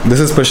This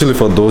is especially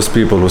for those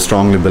people who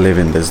strongly believe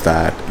in this,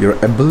 that your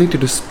ability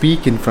to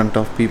speak in front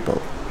of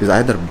people is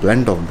either a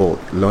blend of both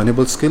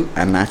learnable skill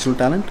and natural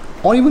talent,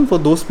 or even for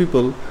those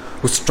people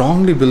who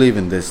strongly believe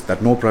in this,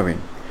 that no, Praveen,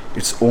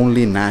 it's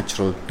only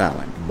natural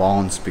talent,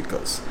 born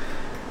speakers.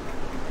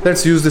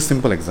 Let's use this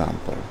simple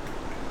example.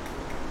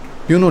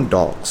 You know,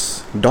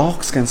 dogs.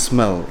 Dogs can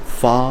smell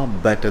far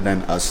better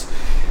than us.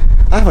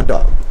 I have a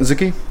dog.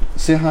 Ziki,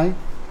 say hi.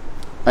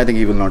 I think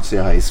he will not say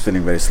hi. He's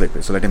feeling very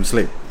sleepy, so let him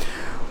sleep.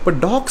 But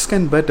dogs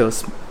can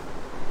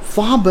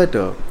far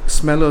better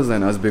smellers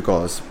than us,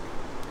 because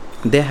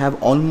they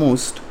have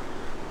almost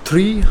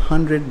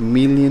 300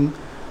 million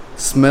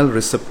smell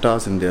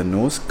receptors in their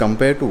nose,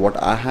 compared to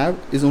what I have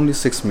is only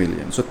 6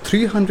 million. So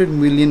 300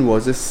 million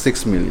versus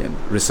 6 million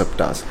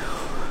receptors.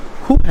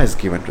 Who has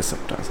given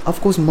receptors?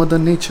 Of course, Mother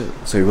Nature.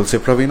 So you will say,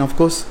 Praveen, of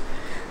course,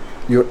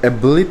 your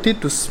ability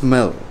to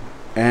smell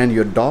and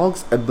your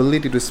dog's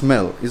ability to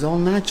smell is all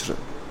natural.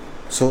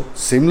 So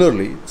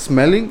similarly,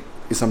 smelling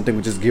is something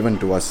which is given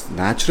to us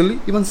naturally.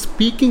 Even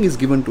speaking is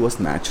given to us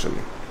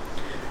naturally.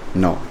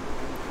 No.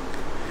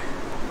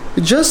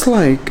 Just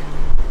like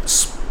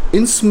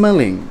in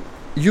smelling,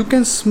 you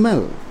can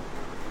smell.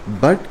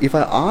 But if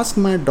I ask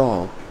my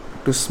dog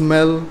to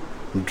smell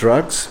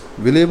drugs,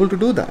 will he able to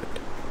do that?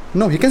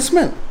 No, he can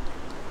smell.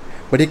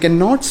 But he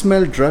cannot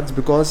smell drugs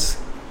because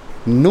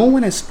no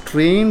one has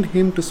trained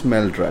him to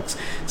smell drugs.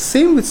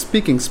 Same with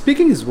speaking.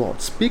 Speaking is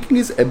what? Speaking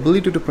is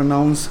ability to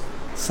pronounce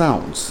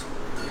sounds.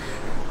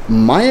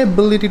 My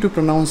ability to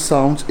pronounce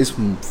sounds is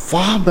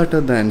far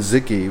better than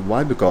Ziki.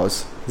 Why?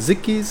 Because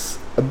Ziki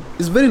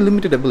is very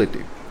limited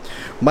ability.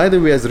 By the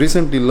way, has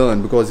recently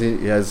learned, because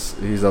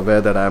he's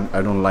aware that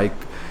I don't like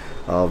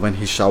when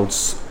he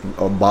shouts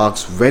or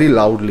barks very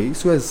loudly.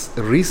 So has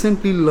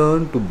recently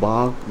learned to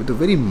bark with a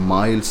very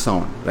mild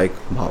sound, like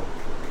bhav.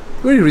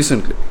 Very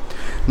recently.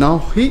 Now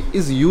he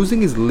is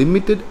using his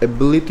limited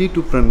ability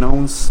to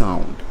pronounce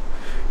sound.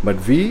 But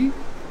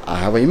I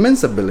have an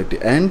immense ability,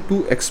 and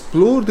to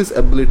explore this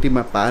ability,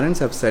 my parents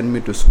have sent me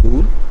to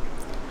school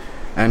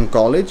and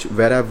college,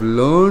 where I've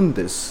learned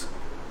this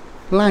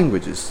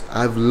languages.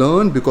 I've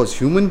learned, because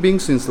human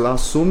beings since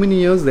last so many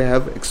years, they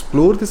have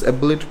explored this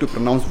ability to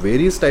pronounce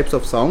various types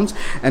of sounds,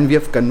 and we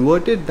have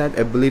converted that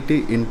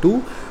ability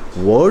into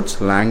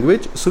words,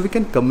 language, so we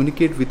can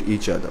communicate with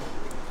each other.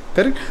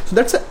 Correct? So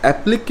that's an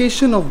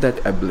application of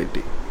that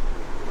ability,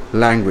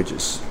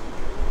 languages.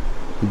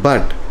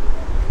 But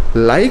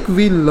like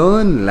we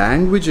learn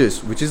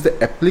languages, which is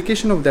the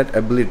application of that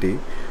ability,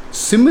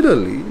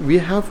 similarly we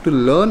have to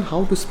learn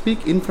how to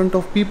speak in front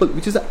of people,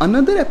 which is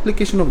another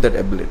application of that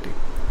ability.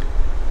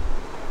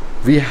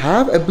 We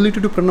have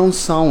ability to pronounce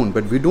sound,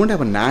 but we don't have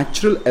a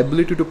natural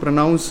ability to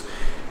pronounce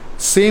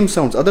same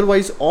sounds.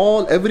 Otherwise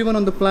everyone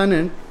on the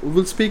planet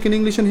will speak in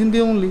English and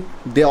Hindi only.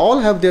 They all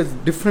have their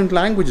different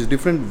languages,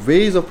 different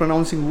ways of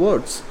pronouncing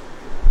words,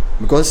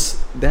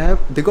 because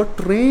they got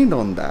trained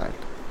on that.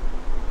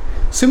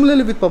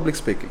 Similarly with public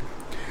speaking,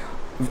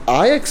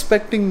 I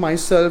expecting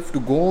myself to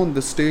go on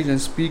the stage and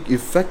speak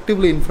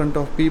effectively in front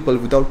of people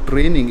without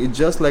training. It's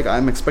just like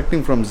I'm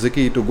expecting from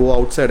Ziki to go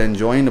outside and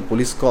join a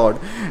police squad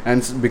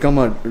and become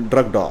a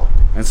drug dog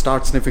and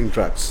start sniffing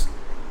drugs.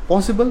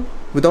 Possible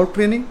without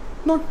training?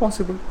 Not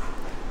possible.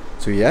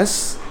 So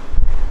yes,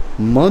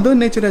 Mother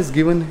Nature has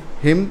given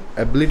him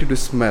ability to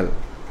smell,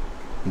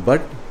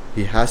 but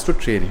he has to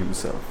train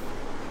himself.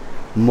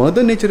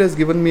 Mother Nature has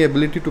given me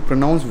ability to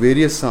pronounce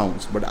various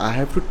sounds, but I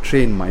have to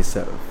train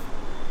myself.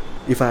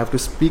 If I have to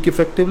speak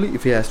effectively,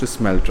 if he has to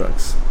smell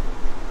drugs.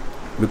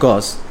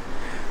 Because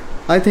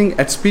I think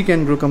at Speak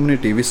and Grow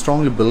community, we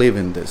strongly believe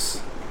in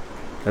this,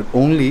 that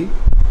only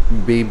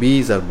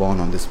babies are born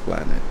on this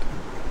planet.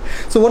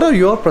 So what are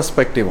your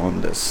perspective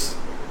on this?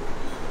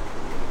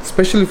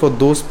 Especially for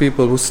those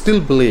people who still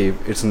believe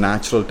it's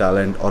natural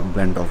talent or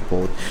blend of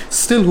both,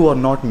 still who are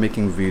not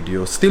making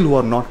videos, still who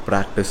are not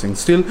practicing,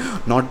 still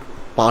not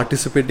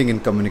participating in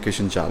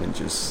communication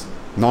challenges,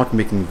 not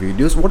making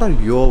videos. What are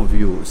your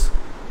views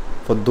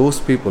for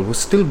those people who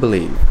still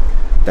believe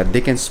that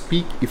they can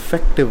speak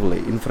effectively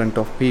in front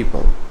of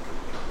people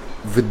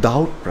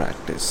without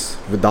practice,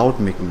 without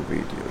making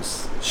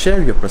videos?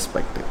 Share your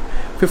perspective.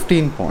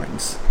 15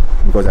 points.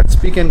 Because at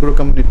Speak and Grow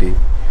community,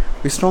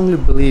 we strongly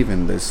believe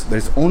in this. There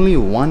is only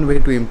one way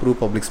to improve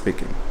public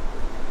speaking.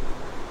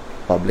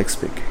 Public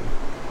speaking.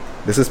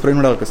 This is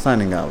Praveen Vadalkar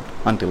signing out.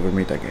 Until we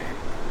meet again.